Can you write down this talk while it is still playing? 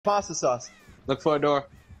Pasta sauce. Look for a door.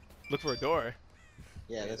 Look for a door.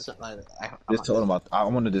 Yeah, that's like This totem, I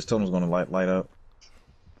wonder this totem's gonna light up.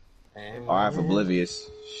 Alright, for oblivious.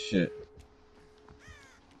 Shit.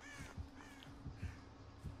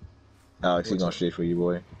 Alex, he's going straight for you,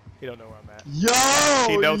 boy. He don't know where I'm at. Yo!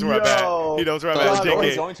 He knows where I'm at. He knows where I'm at.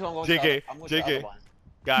 JK. JK.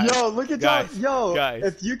 Guys. Yo, look at Donald. Yo, guys.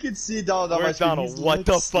 If you could see Donald on my Where's screen, Donald? he's What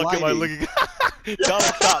the fuck am I looking at? Donald,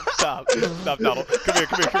 stop, Donald. Come here.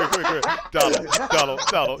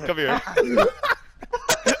 Donald, come here.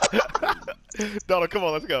 Donald, come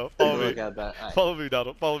on, let's go. Follow me. Follow me,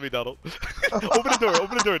 Donald. Open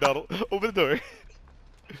the door, Donald. Open the door.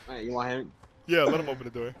 Alright, you want him? Yeah, let him open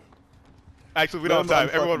the door. Actually, we don't have time.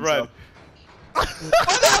 Everyone run.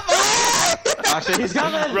 Oh shit, he's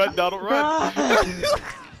coming! Run, Donald, run!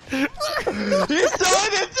 He's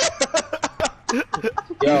doing it!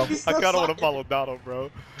 Yo, I kinda wanna follow Donald, bro.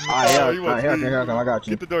 Alright, here, I got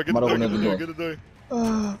you. Get the door, get the door.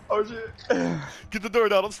 Oh shit. Get the door,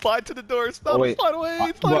 Donald. Slide to the door. Slide away.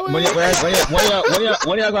 When y'all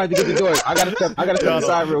gonna have to get the door? I gotta step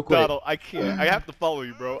aside real quick. Donald, I can't. I have to follow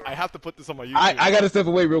you, bro. I have to put this on my YouTube. I gotta step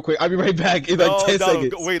away real quick. I'll be right back in like 10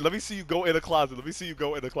 seconds. Wait, let me see you go in a closet.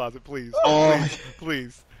 Please.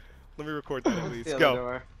 Please. Let me record that, please.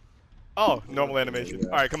 Go. Oh, normal animation.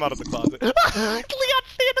 Alright, come out of the closet. Leon,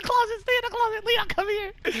 stay in the closet. Leon, come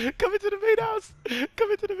here. Come into the main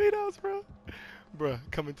house. Bro. Bruh,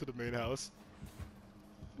 come into the main house.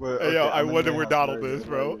 Hey, yo, I wonder where Donald is,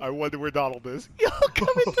 bro. Yo,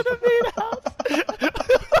 come into the main house.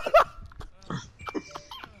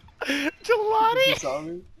 Gelati. You saw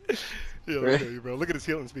me? Yeah, look at you, bro. Look at his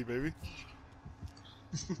healing speed, baby.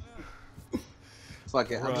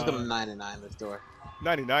 Fuck it, I'm just gonna 99 this door.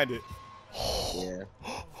 99 it. Yeah.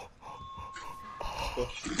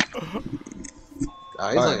 Oh,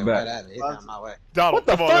 he's looking right at me. He's not my way. Donald,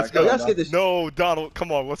 come on, let's go. Let's no, Donald,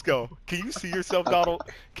 come on, let's go. Can you see yourself, Donald?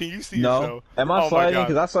 Can you see yourself? Am I sliding?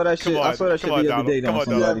 Because I saw that shit. I saw that shit the other day. Come on,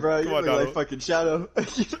 Donald. Yeah, bro, you look like fucking Shadow.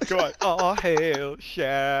 Come on. Oh, hail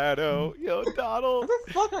Shadow. Yo, Donald. Where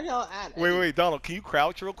the fuck are y'all at? Wait, Donald, can you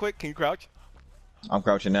crouch real quick? Can you crouch? I'm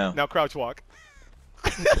crouching now. Now crouch walk.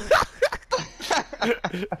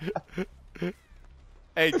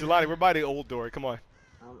 Hey, Jelani, we're by the old door. Come on.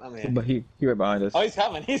 I'm here. But he right behind us. Oh, he's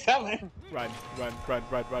coming. Run. I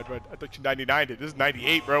thought you 99'd it. This is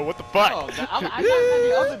 98, bro. What the fuck? Oh, I got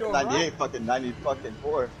the other door, 98, fucking 90, fucking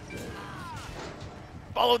 4.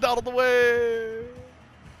 Follow Donald the way.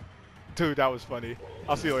 Dude, that was funny.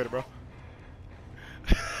 I'll see you later, bro.